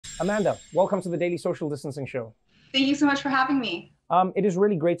Amanda, welcome to the Daily Social Distancing Show. Thank you so much for having me. It is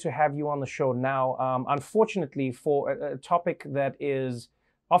really great to have you on the show now. Unfortunately, for a topic that is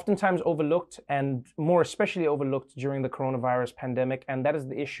oftentimes overlooked and more especially overlooked during the coronavirus pandemic, and that is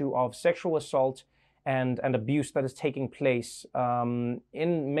the issue of sexual assault and abuse that is taking place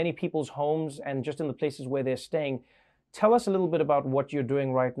in many people's homes and just in the places where they're staying. Tell us a little bit about what you're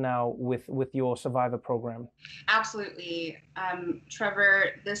doing right now with your Survivor program. Absolutely.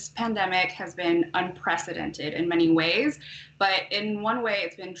 Trevor, this pandemic has been unprecedented in many ways, but in one way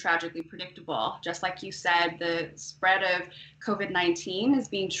it's been tragically predictable. Just like you said, the spread of COVID-19 is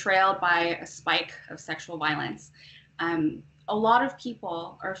being trailed by a spike of sexual violence. A lot of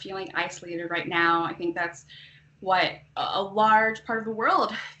people are feeling isolated right now. I think that's what a large part of the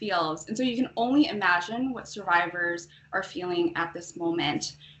world feels. And so you can only imagine what survivors are feeling at this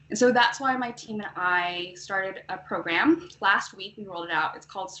moment. And so that's why my team and I started a program. Last week we rolled it out. It's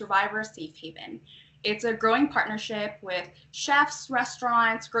called Survivor Safe Haven. It's a growing partnership with chefs,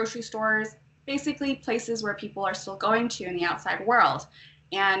 restaurants, grocery stores, basically places where people are still going to in the outside world.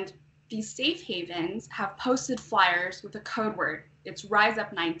 And these safe havens have posted flyers with a code word. It's Rise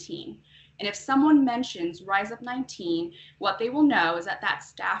Up 19. And if someone mentions Rise Up 19, what they will know is that that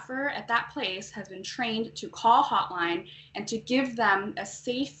staffer at that place has been trained to call hotline and to give them a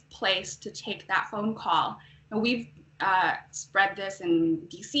safe place to take that phone call. And we've spread this in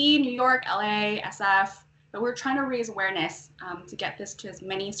DC, New York, LA, SF, but we're trying to raise awareness to get this to as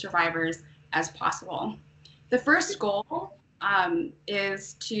many survivors as possible. The first goal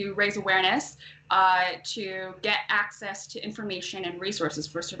is to raise awareness, to get access to information and resources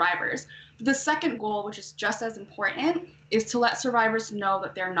for survivors. The second goal, which is just as important, is to let survivors know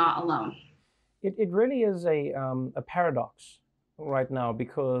that they're not alone. It really is a paradox right now,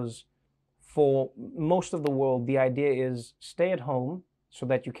 because for most of the world, the idea is stay at home so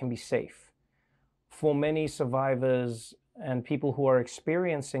that you can be safe. For many survivors and people who are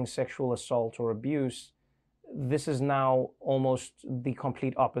experiencing sexual assault or abuse, this is now almost the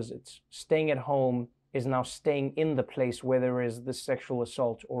complete opposite. Staying at home is now staying in the place where there is this sexual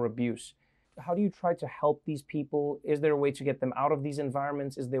assault or abuse. How do you try to help these people? Is there a way to get them out of these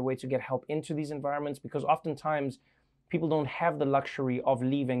environments? Is there a way to get help into these environments? Because oftentimes people don't have the luxury of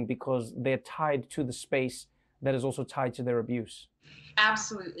leaving because they're tied to the space that is also tied to their abuse.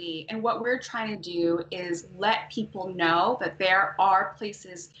 Absolutely. And what we're trying to do is let people know that there are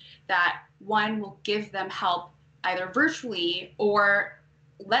places that, one, will give them help either virtually or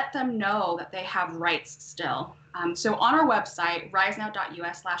let them know that they have rights still. So on our website,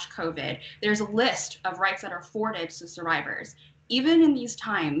 risenow.us/COVID, there's a list of rights that are afforded to survivors. Even in these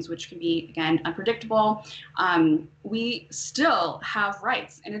times, which can be, again, unpredictable, we still have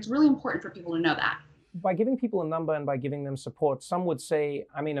rights. And it's really important for people to know that. By giving people a number and by giving them support, some would say,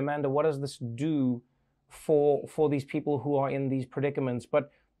 I mean, Amanda, what does this do for these people who are in these predicaments?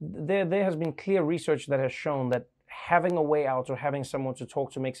 But there has been clear research that has shown that having a way out or having someone to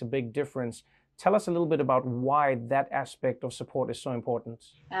talk to makes a big difference. Tell us a little bit about why that aspect of support is so important.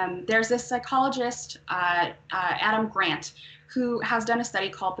 There's this psychologist, Adam Grant, who has done a study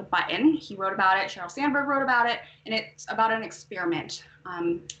called The Button. He wrote about it, Sheryl Sandberg wrote about it, and it's about an experiment.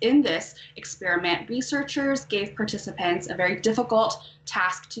 In this experiment, researchers gave participants a very difficult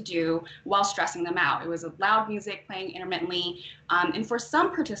task to do while stressing them out. It was loud music playing intermittently, and for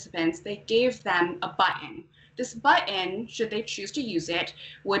some participants, they gave them a button. This button, should they choose to use it,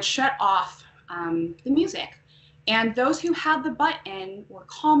 would shut off the music. And those who had the button were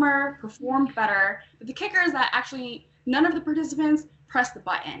calmer, performed better, but the kicker is that actually none of the participants pressed the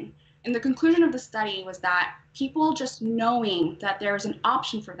button. And the conclusion of the study was that people just knowing that there was an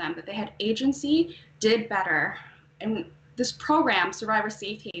option for them, that they had agency, did better. And this program, Survivor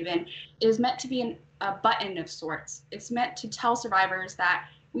Safe Haven, is meant to be a button of sorts. It's meant to tell survivors that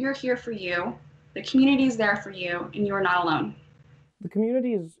we are here for you, the community is there for you, and you are not alone. The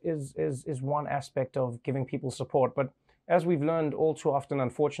community is one aspect of giving people support, but as we've learned all too often,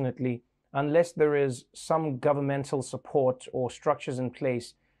 unfortunately, unless there is some governmental support or structures in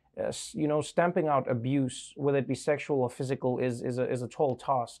place, stamping out abuse, whether it be sexual or physical, is a tall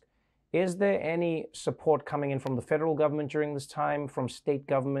task. Is there any support coming in from the federal government during this time, from state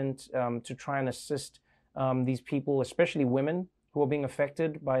government, to try and assist these people, especially women, who are being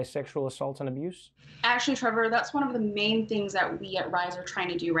affected by sexual assault and abuse? Actually, Trevor, that's one of the main things that we at RISE are trying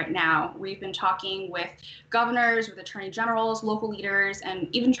to do right now. We've been talking with governors, with attorney generals, local leaders,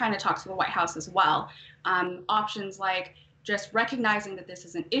 and even trying to talk to the White House as well. Options like just recognizing that this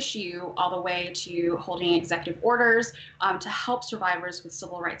is an issue, all the way to holding executive orders to help survivors with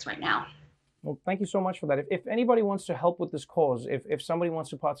civil rights right now. Well, thank you so much for that. If anybody wants to help with this cause, if somebody wants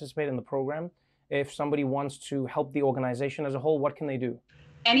to participate in the program, if somebody wants to help the organization as a whole, what can they do?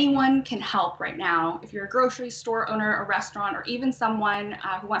 Anyone can help right now. If you're a grocery store owner, a restaurant, or even someone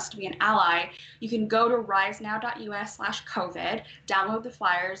who wants to be an ally, you can go to risenow.us/COVID, download the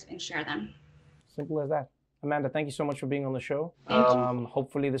flyers, and share them. Simple as that. Amanda, thank you so much for being on the show. Thank you.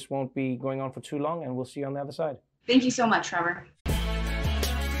 Hopefully this won't be going on for too long, and we'll see you on the other side. Thank you so much, Trevor.